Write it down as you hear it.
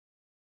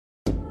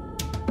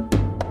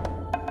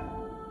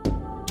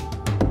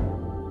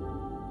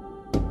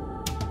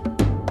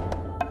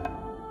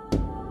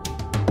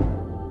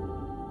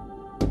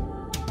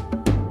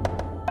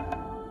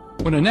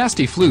When a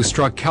nasty flu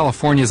struck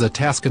California's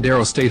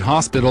Atascadero State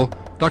Hospital,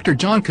 Dr.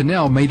 John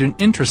Cannell made an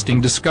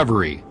interesting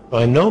discovery.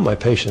 I know my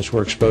patients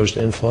were exposed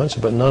to influenza,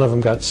 but none of them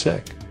got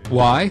sick.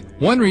 Why?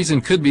 One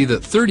reason could be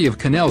that 30 of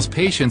Cannell's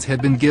patients had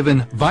been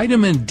given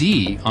vitamin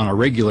D on a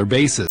regular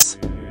basis.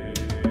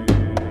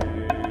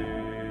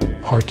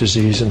 Heart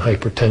disease and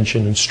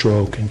hypertension and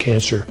stroke and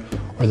cancer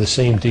are the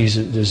same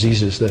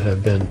diseases that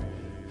have been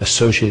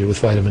associated with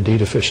vitamin D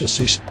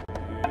deficiencies.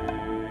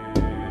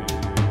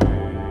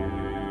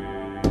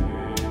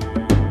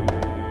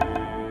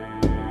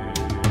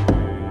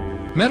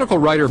 Medical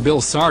writer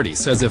Bill Sardi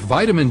says if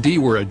vitamin D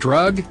were a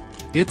drug,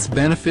 its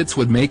benefits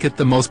would make it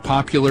the most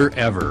popular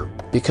ever.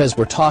 Because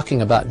we're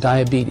talking about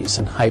diabetes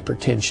and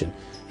hypertension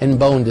and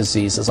bone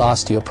diseases,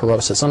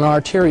 osteoporosis and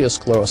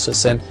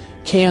arteriosclerosis and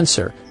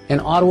cancer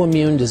and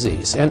autoimmune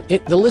disease, and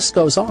the list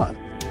goes on.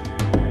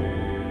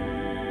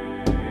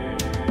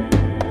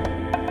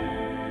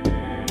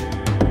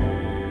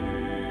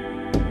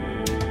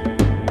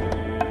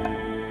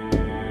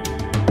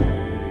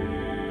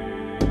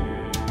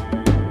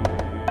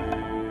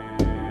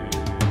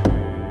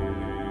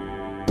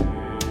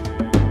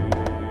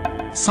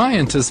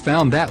 Scientists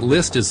found that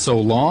list is so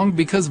long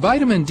because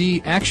vitamin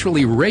D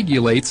actually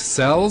regulates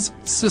cells,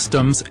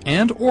 systems,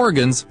 and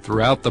organs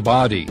throughout the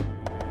body.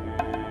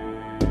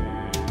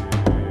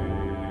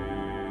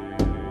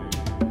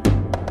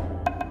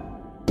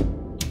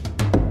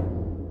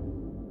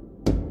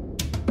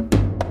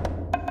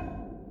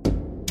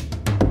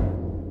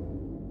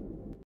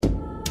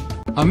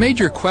 A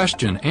major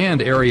question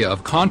and area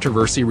of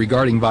controversy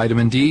regarding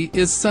vitamin D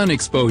is sun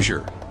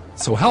exposure.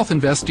 So health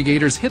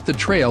investigators hit the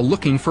trail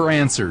looking for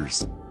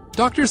answers.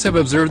 Doctors have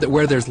observed that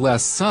where there's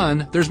less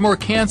sun, there's more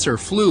cancer,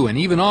 flu, and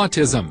even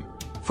autism.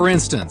 For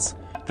instance,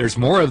 there's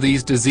more of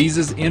these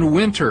diseases in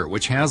winter,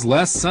 which has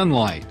less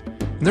sunlight.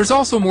 And there's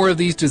also more of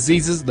these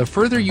diseases the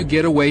further you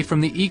get away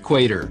from the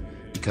equator,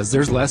 because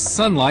there's less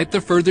sunlight the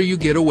further you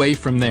get away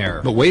from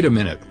there. But wait a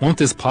minute, won't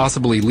this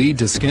possibly lead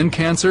to skin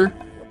cancer?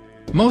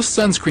 Most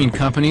sunscreen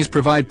companies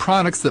provide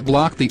products that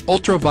block the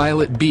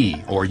ultraviolet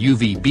B, or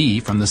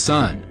UVB, from the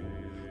sun.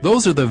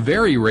 Those are the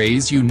very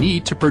rays you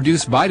need to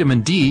produce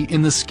vitamin D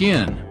in the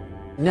skin.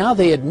 Now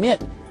they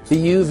admit the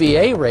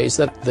UVA rays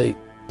that the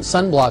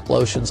sunblock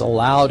lotions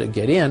allow to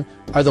get in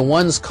are the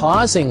ones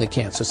causing the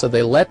cancer. So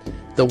they let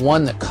the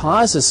one that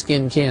causes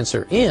skin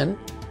cancer in,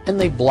 and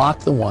they block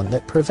the one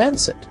that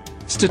prevents it.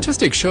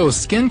 Statistics show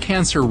skin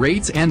cancer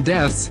rates and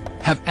deaths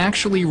have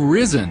actually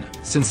risen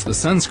since the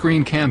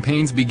sunscreen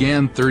campaigns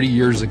began 30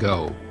 years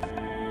ago.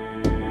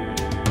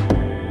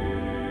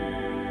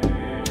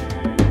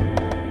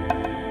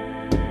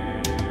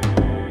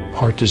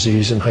 Heart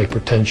disease and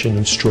hypertension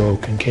and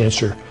stroke and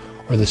cancer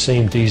are the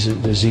same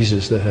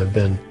diseases that have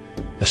been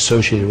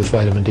associated with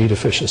vitamin D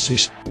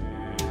deficiencies.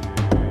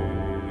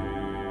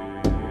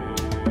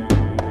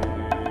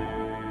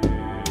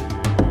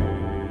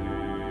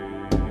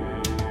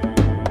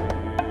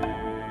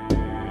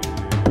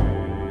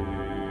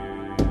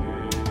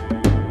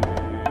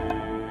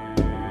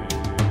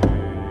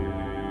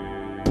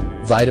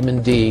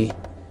 Vitamin D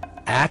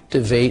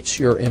activates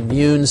your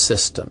immune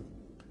system,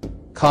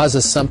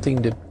 causes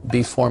something to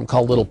be formed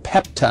called little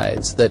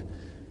peptides that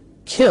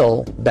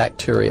kill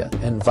bacteria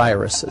and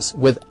viruses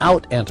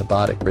without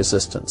antibiotic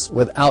resistance,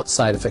 without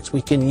side effects.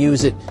 We can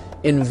use it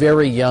in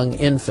very young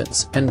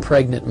infants and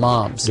pregnant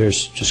moms.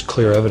 There's just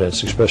clear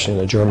evidence, especially in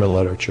the German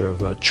literature,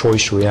 of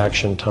choice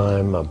reaction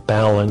time,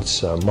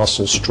 balance,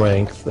 muscle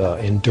strength,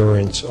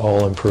 endurance,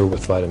 all improve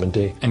with vitamin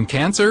D. And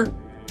cancer?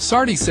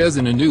 Sardi says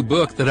in a new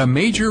book that a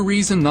major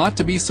reason not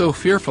to be so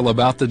fearful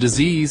about the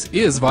disease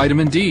is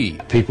vitamin D.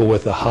 People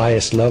with the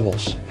highest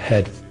levels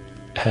had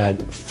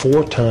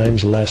 4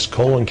 times less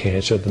colon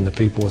cancer than the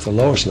people with the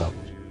lowest levels.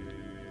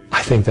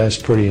 I think that's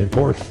pretty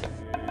important.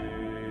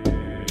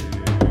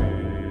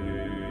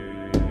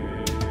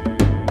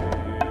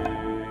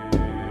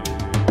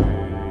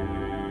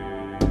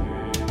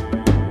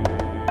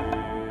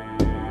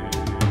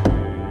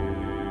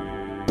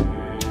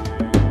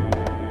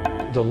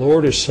 The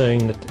Lord is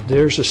saying that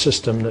there's a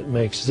system that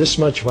makes this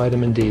much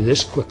vitamin D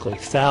this quickly,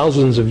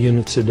 thousands of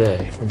units a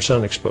day from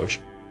sun exposure.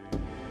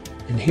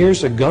 And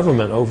here's a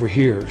government over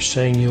here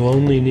saying you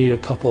only need a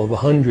couple of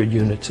 100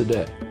 units a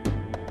day.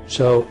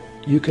 So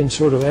you can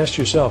sort of ask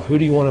yourself, who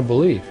do you want to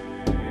believe?